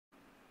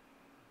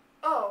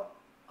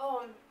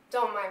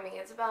Don't mind me,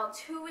 it's about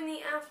 2 in the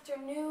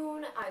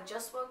afternoon. I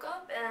just woke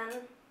up and I'm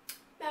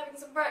having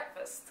some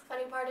breakfast.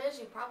 Funny part is,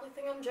 you probably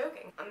think I'm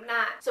joking. I'm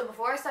not. So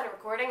before I started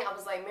recording, I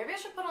was like, maybe I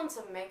should put on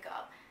some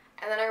makeup.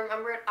 And then I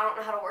remembered I don't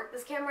know how to work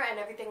this camera and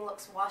everything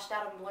looks washed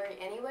out and blurry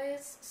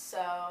anyways, so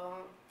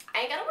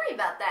I ain't gotta worry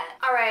about that.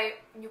 Alright,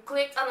 you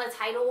clicked on the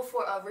title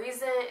for a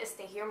reason. It's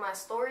to hear my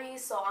story,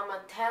 so I'm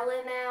gonna tell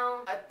it now.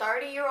 A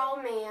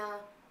 30-year-old man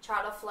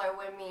try to flirt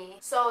with me.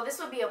 So this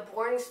would be a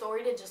boring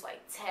story to just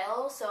like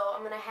tell, so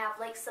I'm gonna have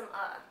like some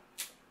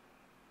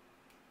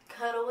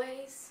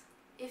cutaways,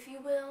 if you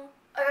will.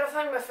 I gotta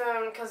find my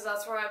phone because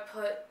that's where I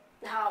put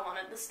how I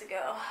wanted this to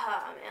go.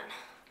 Ah, man.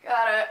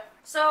 Got it.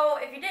 So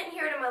if you didn't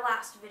hear it in my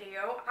last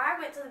video, I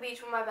went to the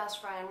beach with my best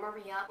friend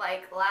Maria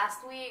like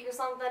last week or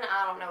something.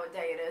 I don't know what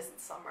day it is,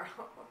 it's summer.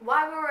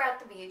 While we were at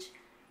the beach,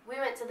 we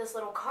went to this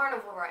little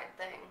carnival ride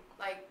thing.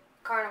 Like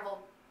carnival.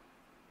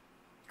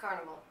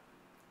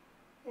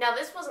 Now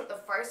this wasn't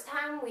the first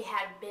time we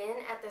had been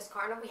at this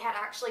carnival. We had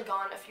actually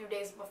gone a few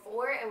days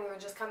before and we were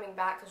just coming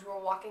back because we were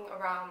walking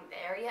around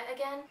the area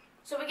again.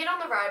 So we get on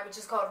the ride, which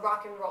is called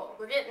Rock and Roll.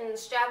 We're getting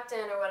strapped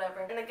in or whatever,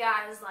 and the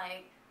guy is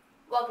like,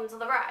 welcome to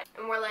the ride.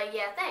 And we're like,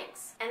 yeah,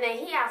 thanks. And then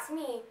he asked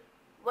me,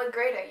 what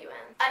grade are you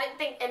in? I didn't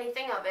think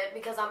anything of it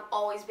because I'm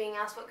always being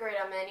asked what grade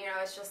I'm in. You know,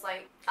 it's just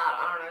like,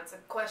 I don't know, it's a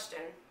question.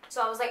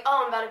 So I was like,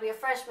 oh, I'm about to be a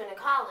freshman in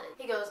college.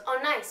 He goes, oh,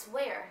 nice,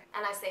 where?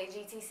 And I say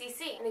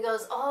GTCC. And he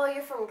goes, oh,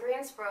 you're from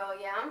Greensboro.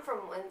 Yeah, I'm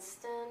from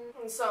Winston.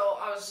 And so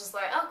I was just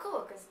like, oh,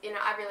 cool, because, you know,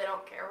 I really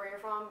don't care where you're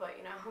from, but,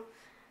 you know,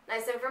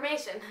 nice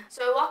information.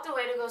 So I walked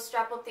away to go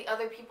strap up the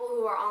other people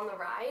who are on the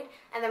ride.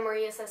 And then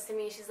Maria says to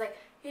me, she's like,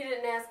 he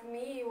didn't ask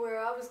me where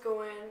I was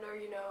going or,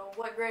 you know,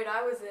 what grade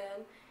I was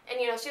in.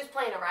 And, you know, she was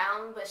playing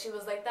around, but she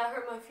was like, that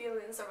hurt my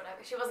feelings or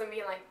whatever. She wasn't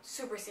being, like,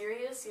 super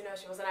serious, you know.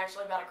 She wasn't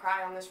actually about to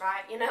cry on this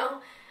ride, you know.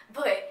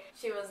 But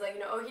she was like, you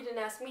know, oh, he didn't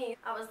ask me.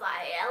 I was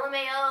like,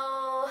 LMAO,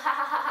 ha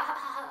ha ha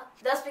ha.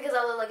 That's because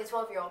I look like a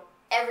 12-year-old.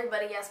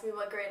 Everybody asks me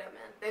what grade I'm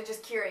in. They're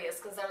just curious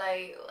because they're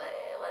like,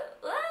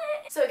 what?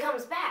 So he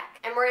comes back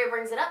and Maria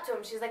brings it up to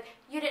him. She's like,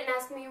 you didn't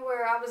ask me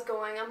where I was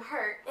going. I'm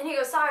hurt. And he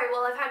goes, sorry,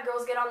 well, I've had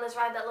girls get on this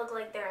ride that look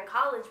like they're in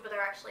college, but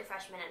they're actually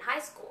freshmen in high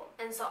school.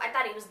 And so I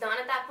thought he was done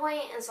at that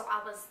point. And so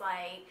I was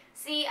like,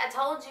 see, I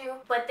told you.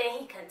 But then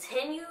he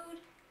continued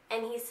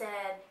and he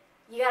said,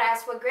 you gotta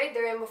ask what grade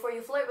they're in before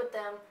you flirt with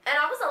them. And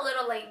I was a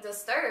little like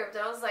disturbed.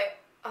 I was like,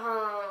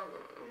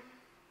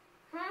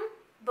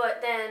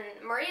 But then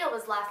Maria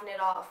was laughing it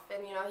off,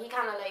 and, you know, he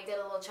kind of, like, did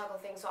a little chuckle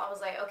thing, so I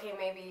was like, okay,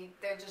 maybe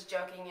they're just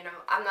joking, you know.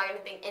 I'm not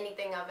going to think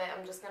anything of it.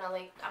 I'm just going to,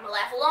 like, I'm going to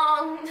laugh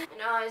along. You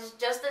know, it's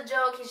just a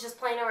joke. He's just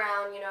playing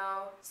around, you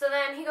know. So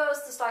then he goes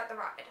to start the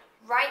ride.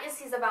 Right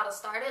as he's about to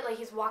start it, like,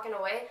 he's walking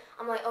away,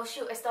 I'm like, oh,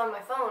 shoot, I still have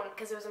my phone,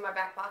 because it was in my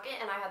back pocket,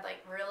 and I had,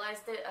 like,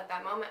 realized it at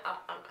that moment. I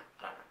don't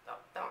know.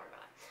 Don't worry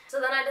about it. So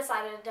then I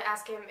decided to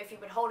ask him if he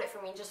would hold it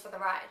for me just for the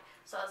ride.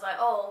 So I was like,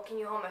 oh, can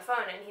you hold my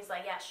phone? And he's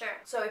like, yeah,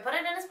 sure. So he put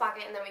it in his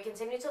pocket, and then we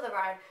continued to the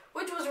ride,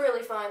 which was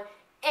really fun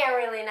and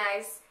really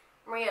nice.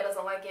 Maria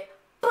doesn't like it,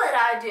 but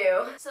I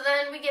do. So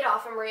then we get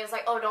off, and Maria's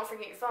like, oh, don't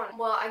forget your phone.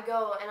 Well, I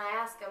go, and I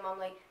ask him, I'm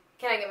like,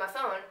 can I get my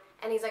phone?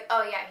 And he's like,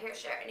 oh, yeah, here,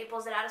 sure. And he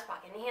pulls it out of his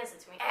pocket, and he hands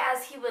it to me.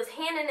 As he was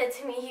handing it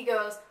to me, he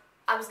goes,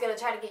 I was going to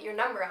try to get your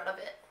number out of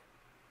it.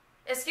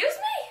 Excuse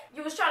me?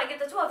 You was trying to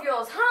get the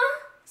 12-year-olds, huh?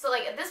 So,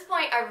 like, at this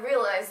point, I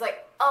realized,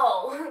 like,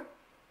 oh,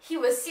 he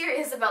was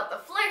serious about the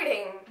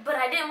flirting, but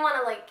I didn't want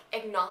to, like,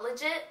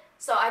 acknowledge it,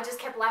 so I just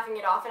kept laughing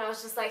it off, and I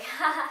was just like,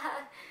 ha ha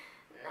ha,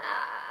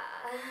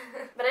 nah.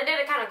 But I did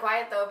it kind of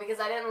quiet, though, because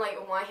I didn't,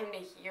 like, want him to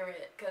hear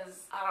it,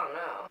 because I don't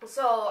know.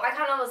 So I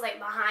kind of was, like,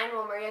 behind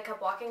while Maria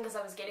kept walking, because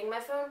I was getting my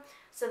phone,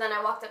 so then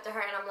I walked up to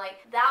her, and I'm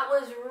like, that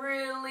was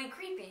really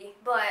creepy,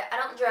 but I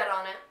don't dread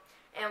on it.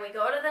 And we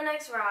go to the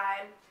next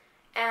ride,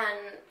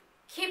 and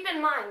keep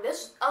in mind,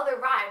 this other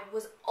ride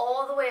was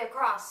all the way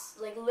across.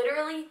 Like,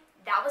 literally,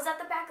 that was at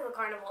the back of the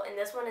carnival, and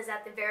this one is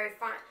at the very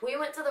front. We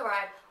went to the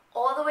ride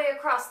all the way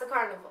across the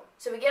carnival.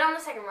 So we get on the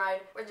second ride.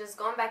 We're just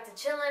going back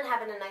to chilling,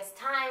 having a nice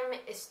time.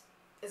 It's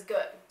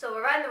good. So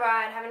we're riding the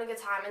ride, having a good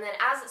time, and then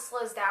as it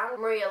slows down,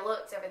 Maria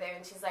looks over there,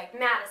 and she's like,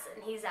 Madison,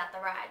 he's at the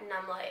ride. And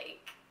I'm like,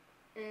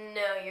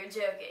 no, you're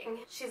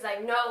joking. She's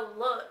like, no,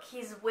 look,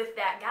 he's with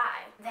that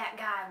guy. That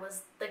guy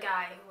was the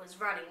guy who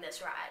was running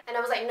this ride. And I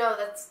was like, no,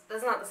 that's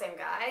not the same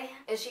guy.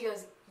 And she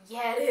goes,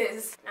 yeah, it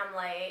is. And I'm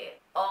like,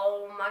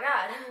 oh my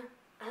God.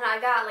 And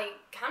I got, like,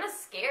 kind of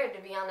scared,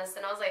 to be honest.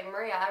 And I was like,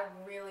 Maria, I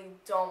really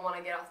don't want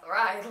to get off the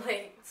ride.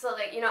 Like, so,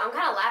 like, you know, I'm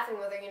kind of laughing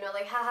with her, you know,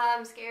 like, haha,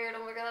 I'm scared.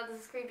 Oh my God,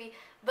 this is creepy.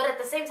 But at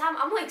the same time,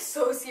 I'm, like,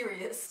 so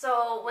serious.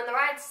 So when the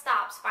ride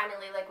stops,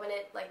 finally, like, when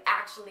it, like,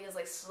 actually is,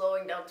 like,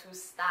 slowing down to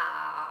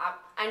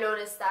stop, I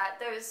noticed that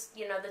there's,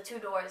 you know, the two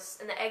doors,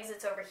 and the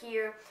exit's over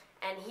here.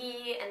 And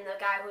he and the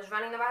guy who's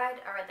running the ride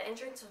are at the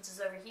entrance, which is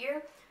over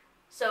here.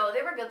 So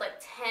they were good, like,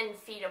 10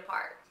 feet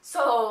apart.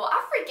 So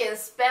I freaking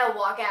spell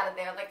walk out of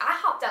there. Like, I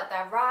hopped out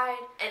that ride,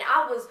 and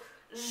I was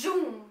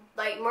zoom.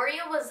 Like,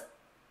 Maria was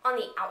on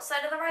the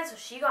outside of the ride, so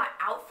she got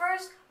out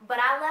first, but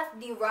I left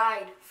the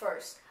ride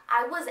first.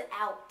 I was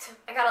out.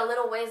 I got a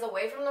little ways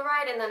away from the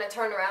ride, and then I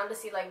turned around to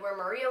see like where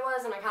Maria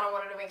was, and I kind of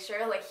wanted to make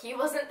sure like he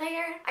wasn't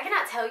there. I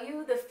cannot tell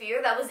you the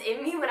fear that was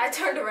in me when I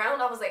turned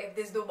around. I was like,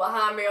 this dude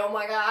behind me, oh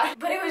my god.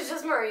 But it was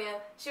just Maria.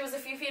 She was a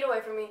few feet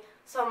away from me,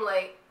 so I'm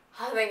like,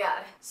 oh thank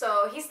god.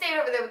 So he stayed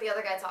over there with the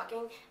other guy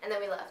talking, and then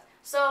we left.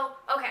 So,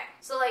 okay,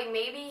 so like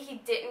maybe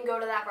he didn't go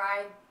to that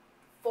ride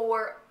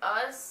for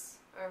us,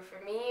 or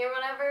for me or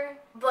whatever,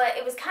 but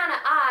it was kind of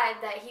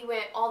odd that he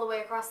went all the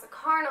way across the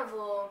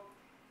carnival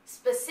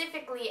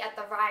specifically at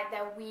the ride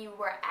that we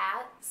were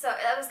at. So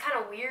that was kind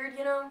of weird,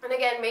 you know? And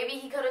again, maybe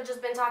he could have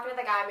just been talking to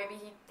the guy, maybe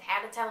he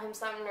had to tell him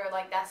something, or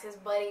like that's his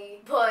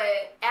buddy.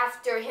 But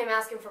after him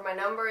asking for my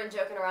number and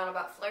joking around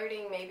about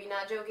flirting, maybe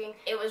not joking,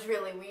 it was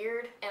really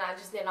weird, and I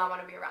just did not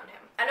want to be around him.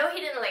 I know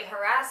he didn't like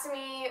harass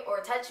me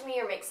or touch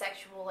me or make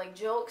sexual like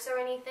jokes or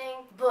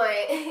anything,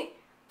 but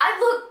I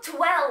looked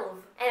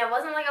 12, and it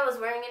wasn't like I was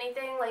wearing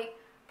anything like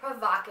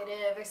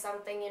provocative or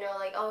something, you know,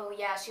 like, oh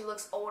yeah, she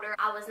looks older.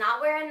 I was not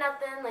wearing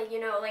nothing like, you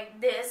know,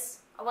 like this.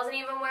 I wasn't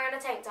even wearing a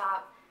tank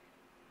top.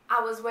 I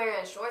was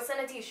wearing shorts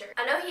and a t-shirt.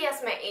 I know he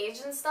asked my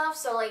age and stuff,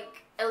 so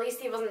like at least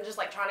he wasn't just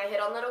like trying to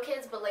hit on little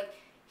kids, but like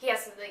he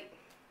asked like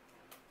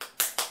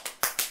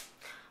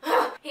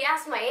he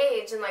asked my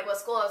age and like what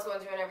school I was going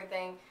to and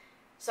everything.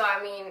 So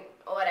I mean,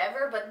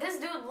 whatever, but this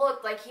dude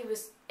looked like he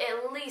was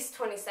at least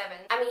 27.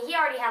 I mean, he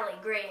already had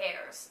like gray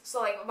hairs.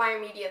 So like my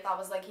immediate thought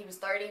was like he was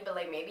 30, but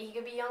like maybe he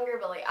could be younger,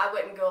 but like I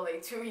wouldn't go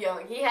like too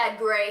young. He had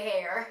gray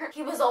hair.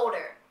 He was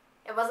older.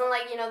 It wasn't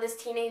like, you know, this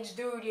teenage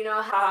dude, you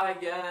know. Ah,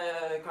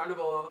 yeah,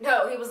 carnival.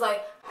 No, he was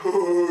like,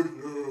 oh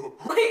no.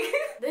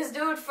 Like, this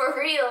dude for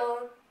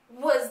real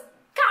was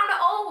kind of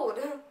old.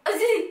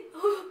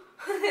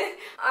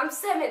 I'm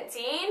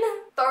 17,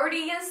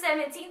 30 and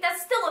 17,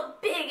 that's still a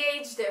big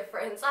age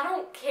difference. I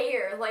don't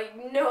care,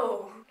 like,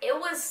 no. It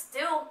was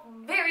still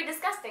very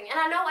disgusting, and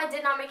I know I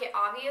did not make it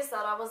obvious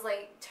that I was,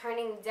 like,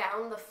 turning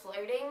down the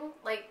flirting.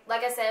 Like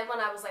I said, when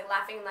I was, like,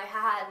 laughing, like,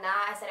 haha,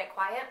 nah, I said it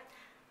quiet.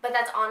 But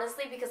that's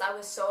honestly because I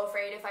was so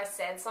afraid if I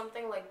said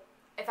something, like,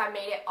 if I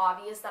made it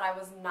obvious that I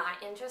was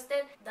not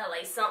interested, that,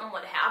 like, something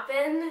would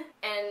happen.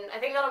 And I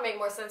think that'll make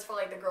more sense for,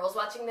 like, the girls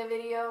watching the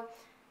video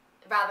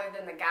rather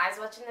than the guys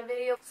watching the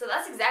video. So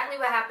that's exactly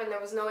what happened. There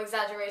was no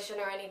exaggeration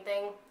or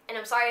anything. And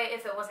I'm sorry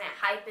if it wasn't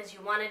hype as you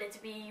wanted it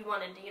to be. You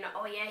wanted to, you know,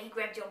 oh yeah, he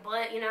grabbed your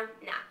butt, you know?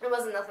 Nah, it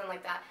wasn't nothing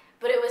like that.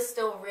 But it was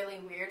still really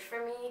weird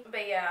for me.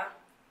 But yeah.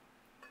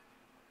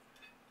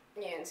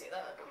 You didn't see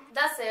that.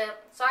 That's it.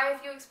 Sorry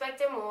if you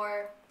expected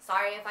more.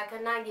 Sorry if I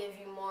could not give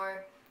you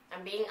more.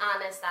 I'm being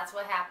honest, that's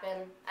what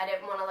happened. I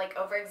didn't want to like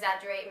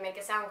over-exaggerate and make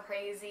it sound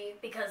crazy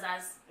because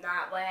that's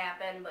not what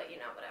happened, but you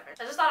know, whatever.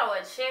 I just thought I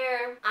would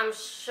share. I'm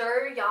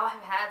sure y'all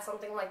have had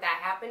something like that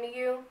happen to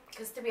you,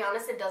 because to be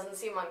honest, it doesn't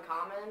seem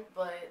uncommon,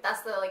 but that's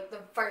the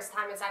first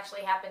time it's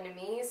actually happened to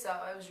me, so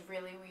it was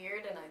really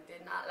weird and I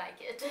did not like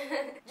it.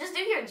 Just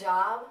do your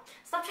job.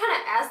 Stop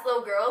trying to ask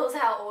little girls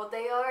how old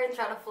they are and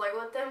try to flirt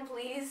with them,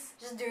 please.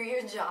 Just do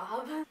your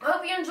job. I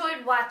hope you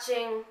enjoyed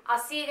watching. I'll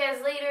see you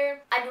guys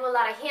later. I do a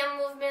lot of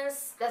hand movements.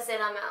 That's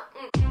it, I'm out.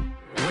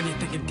 When you're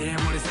thinking,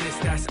 damn, what is this?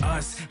 That's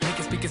us. Make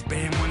it speakers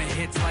bam when it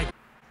hits like.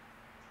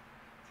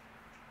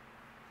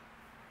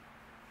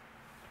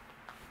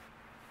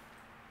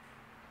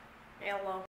 Hello.